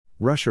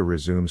Russia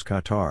resumes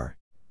Qatar,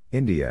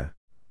 India,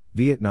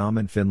 Vietnam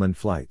and Finland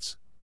flights.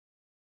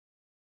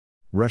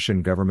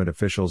 Russian government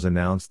officials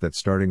announced that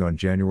starting on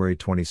January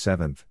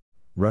 27,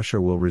 Russia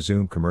will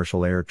resume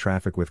commercial air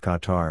traffic with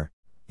Qatar,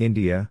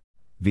 India,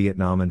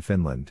 Vietnam and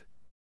Finland.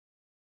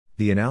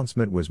 The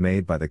announcement was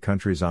made by the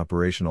country's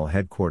operational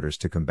headquarters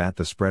to combat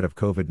the spread of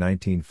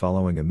COVID-19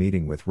 following a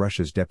meeting with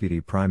Russia's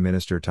Deputy Prime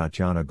Minister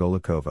Tatyana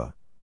Golikova.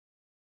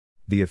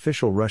 The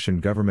official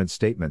Russian government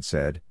statement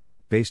said,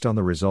 based on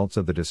the results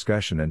of the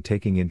discussion and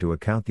taking into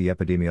account the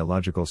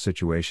epidemiological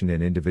situation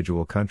in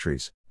individual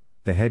countries,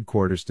 the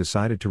headquarters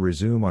decided to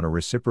resume on a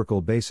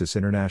reciprocal basis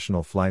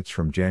international flights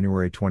from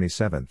January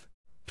 27,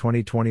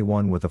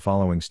 2021 with the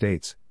following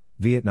states: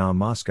 Vietnam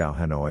Moscow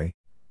Hanoi,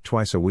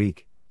 twice a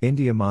week,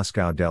 India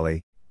Moscow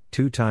Delhi,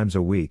 2 times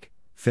a week,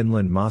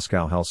 Finland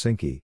Moscow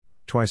Helsinki,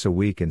 twice a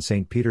week and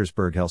St.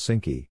 Petersburg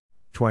Helsinki,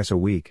 twice a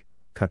week,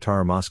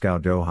 Qatar Moscow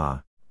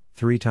Doha,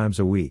 3 times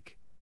a week.